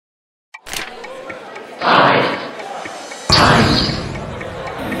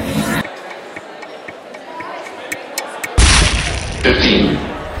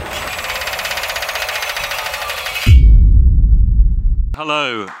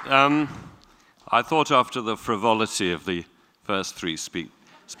Hello. I thought after the frivolity of the first three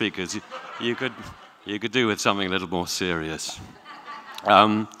speakers, you could do with something a little more serious.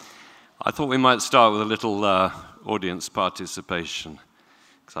 I thought we might start with a little audience participation,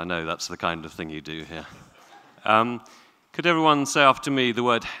 because I know that's the kind of thing you do here. Could everyone say after me the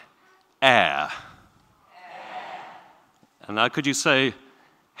word air? And now could you say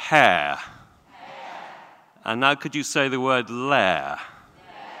hair? And now could you say the word lair?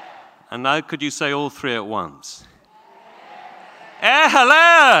 And now could you say all three at once? Air,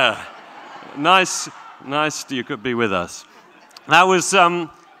 hello! Nice you could be with us. That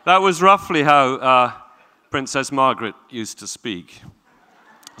was roughly how Princess Margaret used to speak.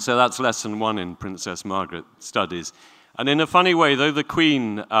 So that's lesson 1 in Princess Margaret studies. And in a funny way, though the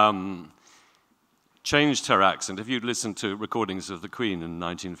Queen changed her accent, if you'd listened to recordings of the Queen in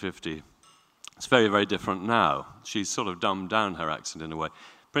 1950, it's very, very different now. She's sort of dumbed down her accent in a way.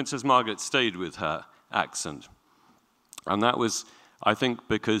 Princess Margaret stayed with her accent. And that was, I think,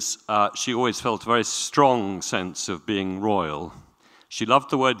 because she always felt a very strong sense of being royal. She loved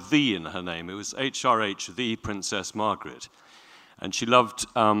the word "the" in her name. It was HRH, the Princess Margaret. And she loved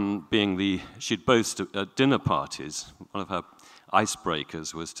she'd boast at dinner parties. One of her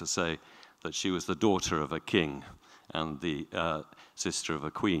icebreakers was to say that she was the daughter of a king and the sister of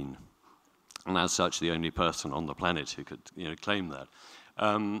a queen. And as such, the only person on the planet who could claim that.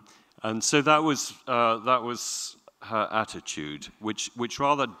 And so that was her attitude, which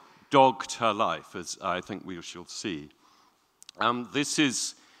rather dogged her life, as I think we shall see. This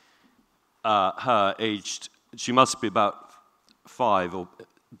is her aged, she must be about 5 or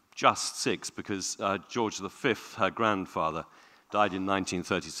just 6, because George V, her grandfather, died in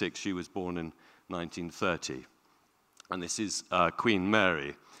 1936. She was born in 1930. And this is Queen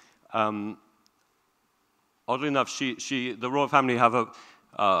Mary. Oddly enough, the royal family have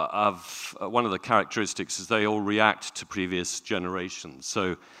one of the characteristics is they all react to previous generations.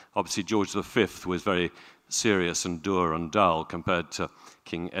 So obviously George V was very serious and dour and dull compared to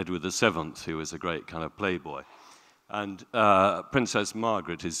King Edward VII, who was a great kind of playboy. And Princess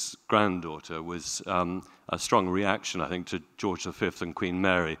Margaret, his granddaughter, was a strong reaction, I think, to George V and Queen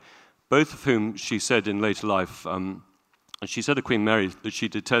Mary, both of whom she said in later life, she said to Queen Mary that she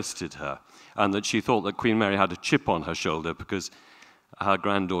detested her and that she thought that Queen Mary had a chip on her shoulder because her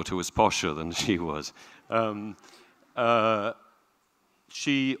granddaughter was posher than she was.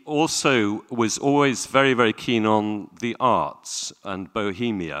 She also was always very, very keen on the arts and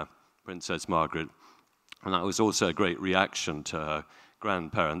bohemia, Princess Margaret, and that was also a great reaction to her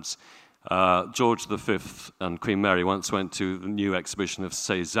grandparents. George V and Queen Mary once went to the new exhibition of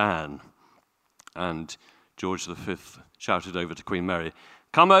Cézanne, and George V shouted over to Queen Mary,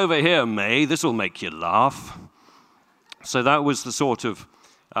 "Come over here, May, this will make you laugh." So that was the sort of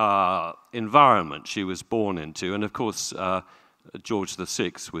environment she was born into. And of course, George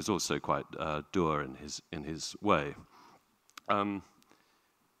VI was also quite dour in his way.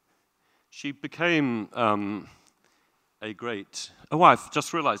 She became a great... Oh, I've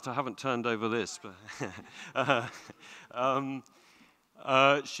just realized I haven't turned over this.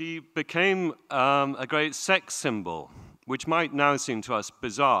 She became a great sex symbol, which might now seem to us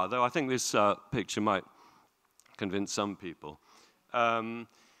bizarre, though I think this picture might convince some people.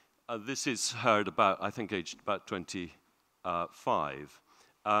 This is her at about, I think, aged about 25.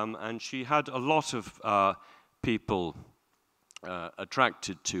 And she had a lot of people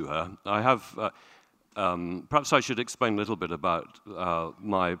attracted to her. I have, perhaps I should explain a little bit about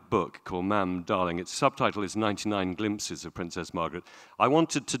my book called Ma'am Darling. Its subtitle is 99 Glimpses of Princess Margaret. I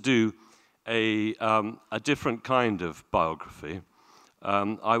wanted to do a different kind of biography.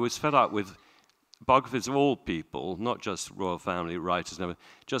 I was fed up with biographies of all people, not just royal family writers,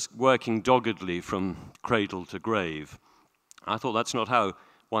 just working doggedly from cradle to grave. I thought that's not how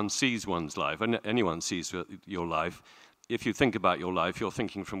one sees one's life, and anyone sees your life. If you think about your life, you're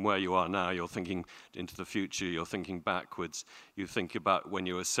thinking from where you are now, you're thinking into the future, you're thinking backwards, you think about when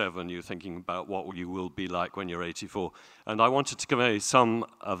you were 7, you're thinking about what you will be like when you're 84. And I wanted to convey some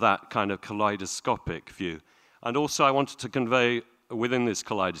of that kind of kaleidoscopic view. And also I wanted to convey within this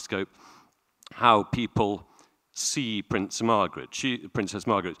kaleidoscope how people see Princess Margaret.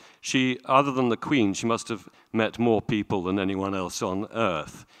 She, other than the Queen, she must have met more people than anyone else on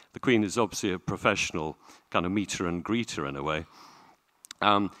earth. The Queen is obviously a professional kind of meter and greeter in a way.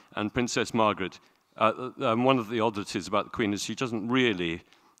 And Princess Margaret, one of the oddities about the Queen is she doesn't really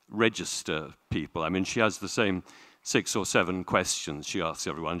register people. I mean, she has the same 6 or 7 questions she asks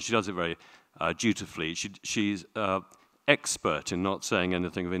everyone. She does it very dutifully. She's expert in not saying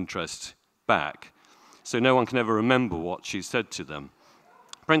anything of interest back. So no one can ever remember what she said to them.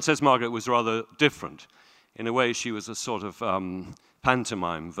 Princess Margaret was rather different. In a way, she was a sort of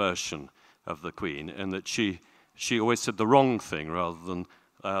pantomime version of the Queen, in that she always said the wrong thing rather than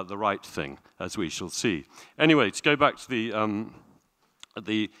the right thing, as we shall see. Anyway, to go back to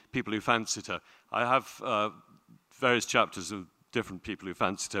the people who fancied her, I have various chapters of different people who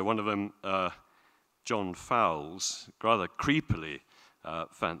fancied her. One of them, John Fowles, rather creepily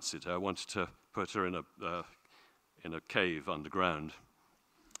fancied her, wanted to put her in a cave underground.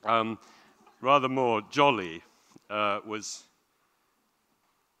 Rather more jolly was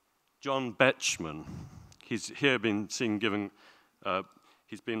John Betchman. He's here been seen given,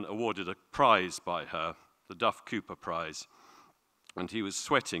 he's been awarded a prize by her, the Duff Cooper Prize, and he was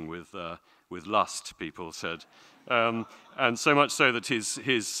sweating with lust, people said, and so much so that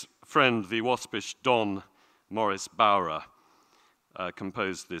his friend, the waspish Don Morris Bowrer,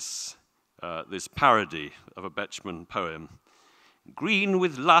 composed this parody of a Betchman poem. Green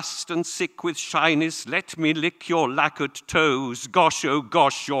with lust and sick with shyness, let me lick your lacquered toes. Gosh, oh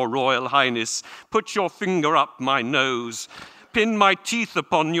gosh, your royal highness, put your finger up my nose. Pin my teeth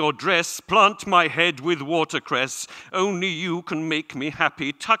upon your dress, plant my head with watercress. Only you can make me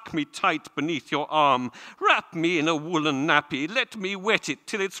happy, tuck me tight beneath your arm. Wrap me in a woolen nappy, let me wet it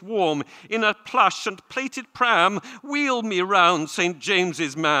till it's warm. In a plush and plated pram, wheel me round St.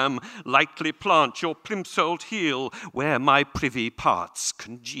 James's, ma'am. Lightly plant your plimsolled heel where my privy parts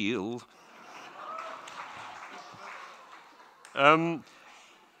congeal.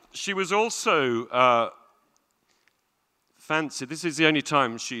 She was also fancy. This is the only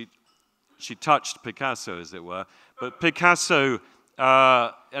time she touched Picasso, as it were. But Picasso,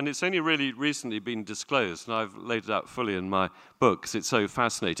 and it's only really recently been disclosed, and I've laid it out fully in my book because it's so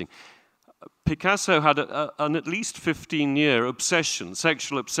fascinating. Picasso had an at least 15-year obsession,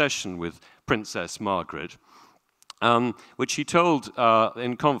 sexual obsession with Princess Margaret, which he told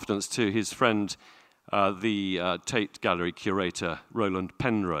in confidence to his friend, the Tate Gallery curator, Roland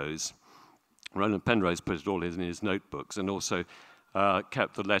Penrose. Roland Penrose put it all in his notebooks and also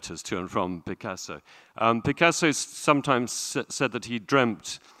kept the letters to and from Picasso. Picasso sometimes said that he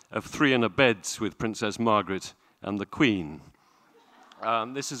dreamt of 3 in a beds with Princess Margaret and the Queen.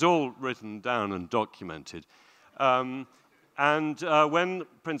 This is all written down and documented. When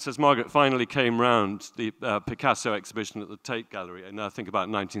Princess Margaret finally came round, the Picasso exhibition at the Tate Gallery, and I think about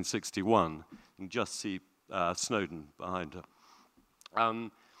 1961, you can just see Snowdon behind her.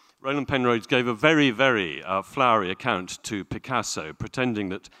 Roland Penrose gave a very, very flowery account to Picasso, pretending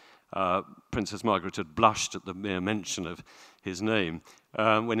that Princess Margaret had blushed at the mere mention of his name,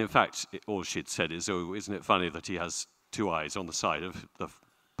 when in fact all she'd said is, "Oh, isn't it funny that he has 2 eyes on the side of the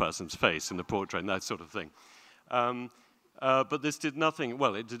person's face in the portrait," and that sort of thing. But this did nothing,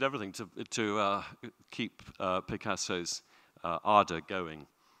 well, it did everything to keep Picasso's ardor going.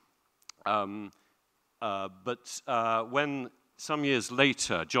 But when some years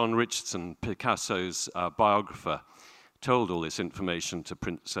later, John Richardson, Picasso's biographer, told all this information to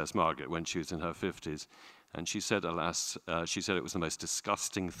Princess Margaret when she was in her 50s, and she said, alas, she said it was the most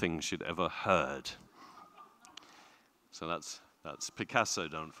disgusting thing she'd ever heard. So that's Picasso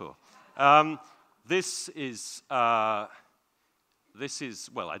done for. This is, well,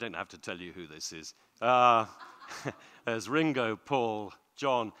 I don't have to tell you who this is. There's Ringo, Paul,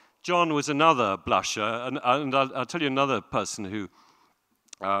 John. John was another blusher, and I'll tell you another person who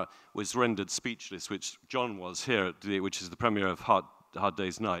was rendered speechless, which John was here, which is the premiere of Hard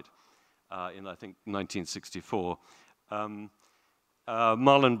Day's Night in, I think, 1964.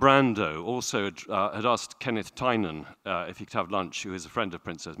 Marlon Brando also had asked Kenneth Tynan if he could have lunch, who is a friend of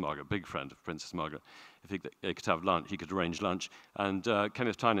Princess Margaret, big friend of Princess Margaret. If he could have lunch, he could arrange lunch. And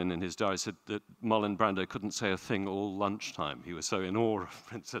Kenneth Tynan in his diary said that Marlon Brando couldn't say a thing all lunchtime. He was so in awe of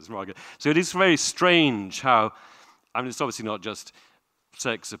Princess Margaret. So it is very strange how, I mean, it's obviously not just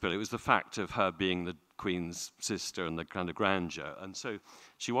sex appeal, it was the fact of her being the Queen's sister and the kind of grandeur. And so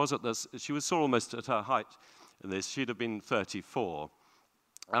she was at this, she was sort of almost at her height in this. She'd have been 34.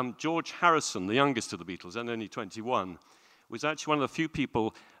 George Harrison, the youngest of the Beatles, and only 21, was actually one of the few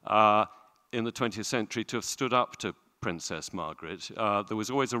people in the 20th century to have stood up to Princess Margaret. There was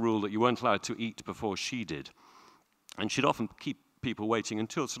always a rule that you weren't allowed to eat before she did. And she'd often keep people waiting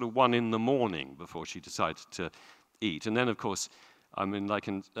until sort of 1 in the morning before she decided to eat. And then, of course, I mean, like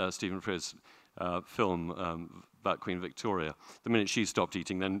in Stephen Frears' film about Queen Victoria, the minute she stopped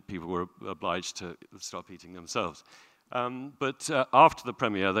eating, then people were obliged to stop eating themselves. But after the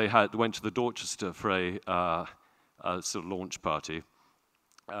premiere, they went to the Dorchester for a sort of launch party.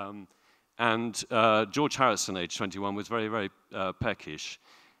 And George Harrison, age 21, was very, very peckish.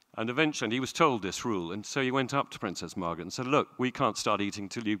 And eventually, and he was told this rule, and so he went up to Princess Margaret and said, look, we can't start eating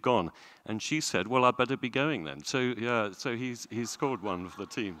till you've gone. And she said, well, I'd better be going then. So he's scored one for the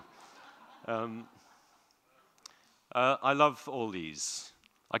team. I love all these.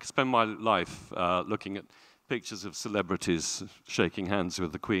 I could spend my life looking at pictures of celebrities shaking hands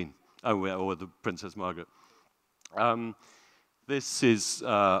with the Queen, or with the Princess Margaret. This is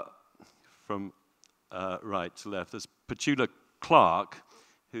from right to left. There's Petula Clark,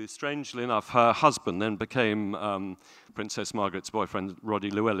 who, strangely enough, her husband then became Princess Margaret's boyfriend,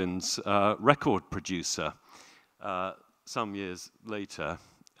 Roddy Llewellyn's record producer some years later.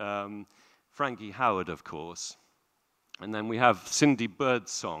 Frankie Howerd, of course. And then we have Cindy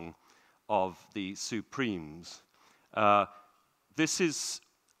Birdsong of the Supremes. This is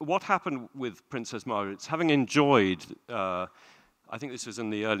what happened with Princess Margaret. Having enjoyed, I think this was in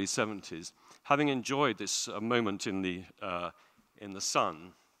the early 70s, having enjoyed this moment in the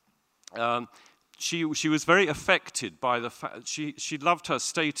sun, she was very affected by the fact she loved her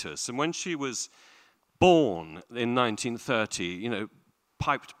status, and when she was born in 1930, you know,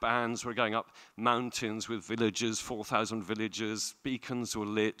 piped bands were going up mountains with villagers, 4,000 villagers, beacons were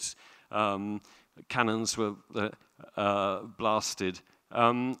lit, cannons were blasted,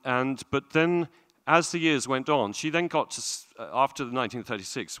 but then as the years went on, she then got to after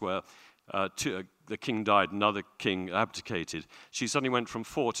 1936, where the king died, another king abdicated. She suddenly went from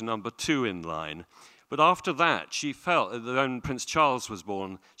 4 to number 2 in line. But after that, she felt that when Prince Charles was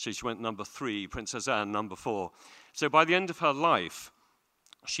born, she went number 3, Princess Anne number 4. So by the end of her life,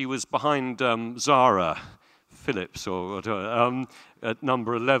 she was behind Zara Phillips or whatever, at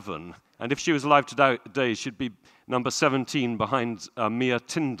number 11. And if she was alive today, she'd be number 17 behind Mia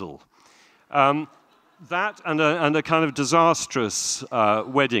Tyndall. That and a kind of disastrous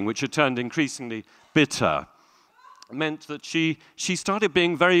wedding, which had turned increasingly bitter, meant that she started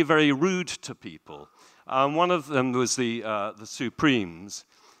being very, very rude to people. One of them was the Supremes.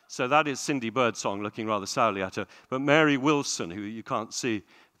 So that is Cindy Birdsong looking rather sourly at her. But Mary Wilson, who you can't see,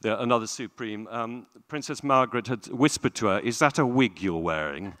 another Supreme, Princess Margaret had whispered to her, "Is that a wig you're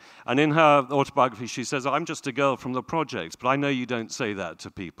wearing?" And in her autobiography, she says, "I'm just a girl from the projects, but I know you don't say that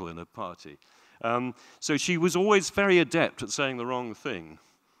to people in a party." So she was always very adept at saying the wrong thing.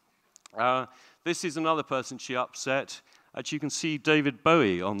 This is another person she upset. As you can see David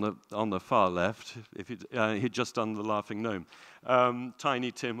Bowie on the far left. If he'd just done the Laughing Gnome.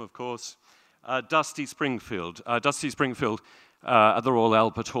 Tiny Tim, of course. Dusty Springfield. Dusty Springfield at the Royal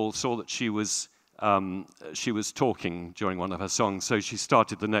Albert Hall saw that she was talking during one of her songs, so she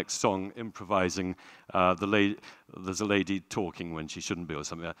started the next song improvising. There's a lady talking when she shouldn't be, or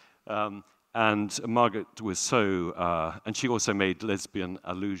something. And Margaret was so, and she also made lesbian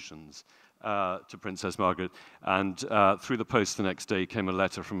allusions to Princess Margaret. And through the post the next day came a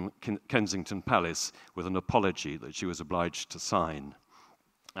letter from Kensington Palace with an apology that she was obliged to sign.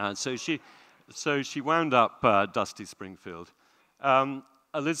 So she wound up Dusty Springfield.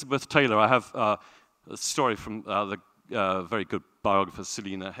 Elizabeth Taylor, I have a story from the very good biographer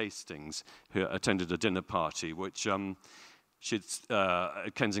Selina Hastings, who attended a dinner party, which at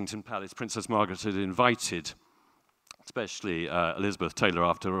Kensington Palace, Princess Margaret had invited, especially Elizabeth Taylor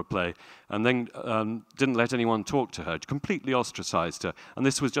after a play, and then didn't let anyone talk to her, completely ostracized her. And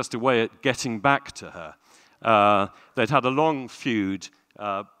this was just a way of getting back to her. They'd had a long feud.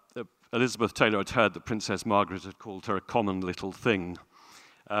 Elizabeth Taylor had heard that Princess Margaret had called her a common little thing.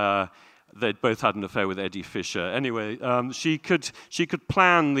 They'd both had an affair with Eddie Fisher. Anyway, she could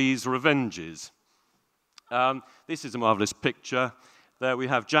plan these revenges. This is a marvelous picture. There we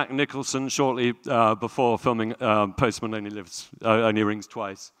have Jack Nicholson shortly before filming Postman Only Rings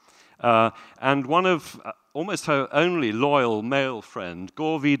Twice. And one of almost her only loyal male friend,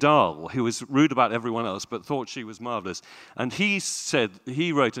 Gore Vidal, who was rude about everyone else but thought she was marvelous. And he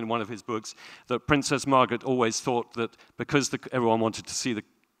wrote in one of his books that Princess Margaret always thought that because everyone wanted to see the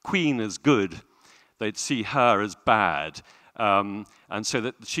Queen as good, they'd see her as bad. And so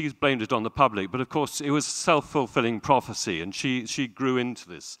that she blamed it on the public. But of course, it was a self-fulfilling prophecy, and she grew into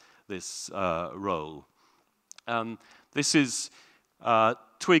this role. This is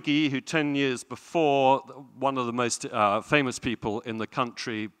Twiggy, who 10 years before, one of the most famous people in the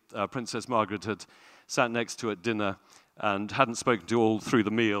country, Princess Margaret, had sat next to at dinner and hadn't spoken to all through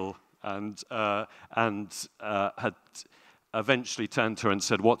the meal, and had eventually turned to her and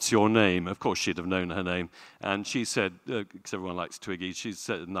said, "What's your name?" Of course, she'd have known her name. And she said, because everyone likes Twiggy, she's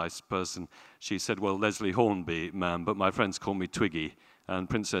a nice person. She said, "Well, Leslie Hornby, ma'am, but my friends call me Twiggy." And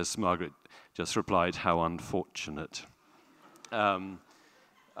Princess Margaret just replied, "How unfortunate."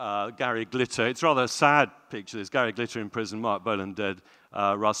 Gary Glitter, it's rather a sad picture. There's Gary Glitter in prison, Mark Bolan dead.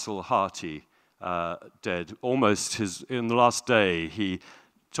 Russell Harty, dead. In the last day, he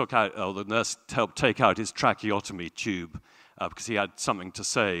took out, the nurse helped take out his tracheotomy tube because he had something to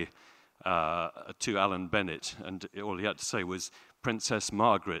say to Alan Bennett, and all he had to say was, "Princess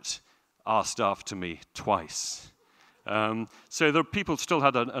Margaret asked after me twice." So the people still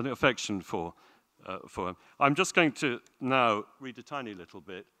had an affection for him. I'm just going to now read a tiny little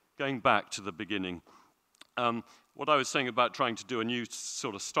bit, going back to the beginning. What I was saying about trying to do a new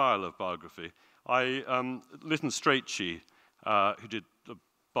sort of style of biography, Lytton Strachey, who did the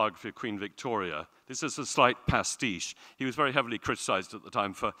biography of Queen Victoria, this is a slight pastiche. He was very heavily criticized at the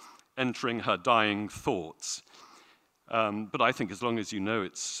time for entering her dying thoughts. But I think as long as you know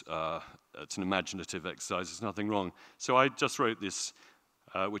it's an imaginative exercise, there's nothing wrong. So I just wrote this,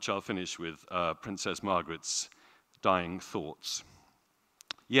 which I'll finish with, Princess Margaret's dying thoughts.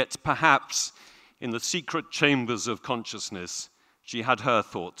 Yet perhaps in the secret chambers of consciousness, she had her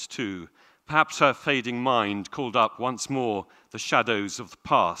thoughts too. Perhaps her fading mind called up once more the shadows of the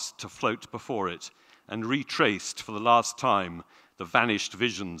past to float before it, and retraced for the last time the vanished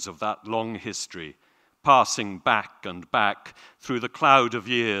visions of that long history, passing back and back through the cloud of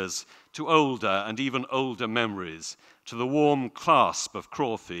years to older and even older memories, to the warm clasp of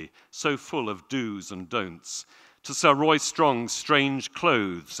Crawfey, so full of do's and don'ts, to Sir Roy Strong's strange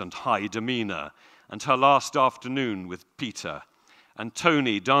clothes and high demeanour, and her last afternoon with Peter, and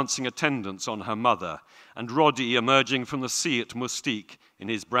Tony dancing attendance on her mother, and Roddy emerging from the sea at Mustique in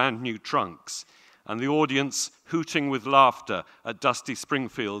his brand new trunks, and the audience hooting with laughter at Dusty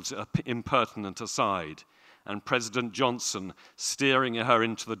Springfield's impertinent aside, and President Johnson steering her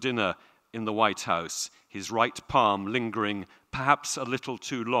into the dinner in the White House, his right palm lingering perhaps a little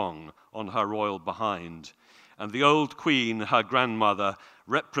too long on her royal behind, and the old Queen, her grandmother,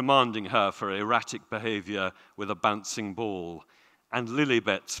 reprimanding her for erratic behaviour with a bouncing ball, and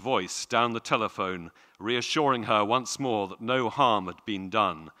Lilibet's voice down the telephone reassuring her once more that no harm had been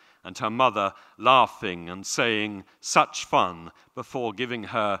done, and her mother laughing and saying, "Such fun," before giving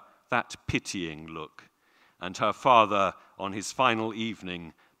her that pitying look, and her father on his final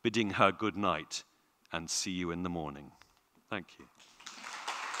evening bidding her good night and see you in the morning. Thank you.